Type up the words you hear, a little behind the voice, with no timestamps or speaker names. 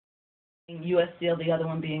U.S. Steel, the other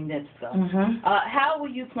one being NIPSCO. How will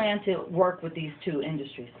you plan to work with these two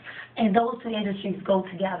industries? And those two industries go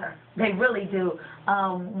together. They really do.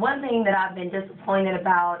 One thing that I've been disappointed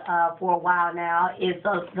about for a while now is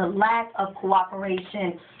the lack of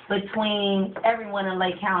cooperation between everyone in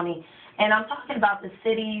Lake County. And I'm talking about the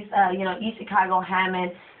cities, East Chicago,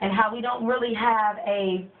 Hammond, and how we don't really have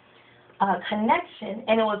a connection.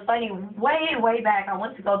 And it was funny, way back, I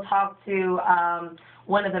went to go talk to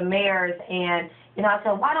one of the mayors, and I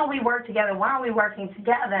said, why don't we work together? Why aren't we working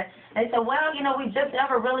together? And they said, well, we just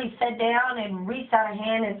never really sat down and reached out a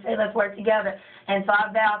hand and said, let's work together. And so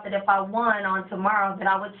I vowed that if I won on tomorrow, that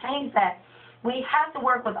I would change that. We have to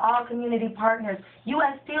work with all community partners.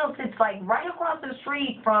 U.S. Steel sits like right across the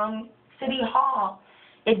street from City Hall.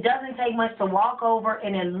 It doesn't take much to walk over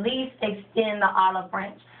and at least extend the olive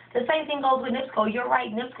branch. The same thing goes with NIPSCO. You're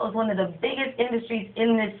right, NIPSCO is one of the biggest industries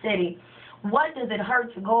in this city. What does it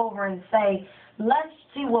hurt to go over and say, let's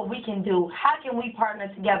see what we can do. How can we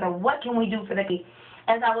partner together? What can we do for the city?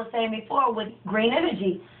 As I was saying before with green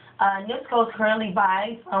energy, NIPSCO is currently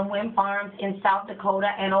buying from wind farms in South Dakota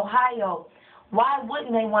and Ohio. Why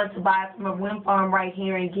wouldn't they want to buy from a wind farm right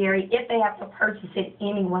here in Gary if they have to purchase it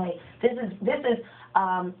anyway? This is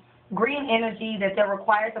green energy that they're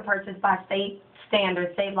required to purchase by state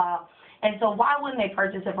standards, state law. And so why wouldn't they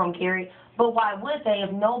purchase it from Gary? But why would they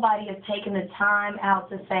if nobody is taking the time out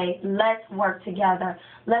to say, let's work together,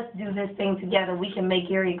 let's do this thing together, we can make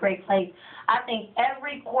Gary a great place. I think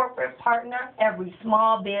every corporate partner, every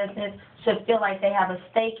small business should feel like they have a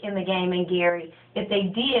stake in the game in Gary. If they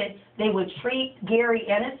did, they would treat Gary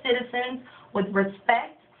and its citizens with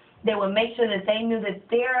respect. They would make sure that they knew that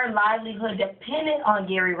their livelihood depended on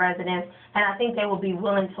Gary residents, and I think they would be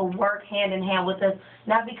willing to work hand in hand with us,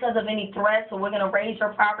 not because of any threats or we're going to raise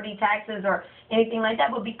your property taxes or anything like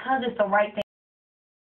that, but because it's the right thing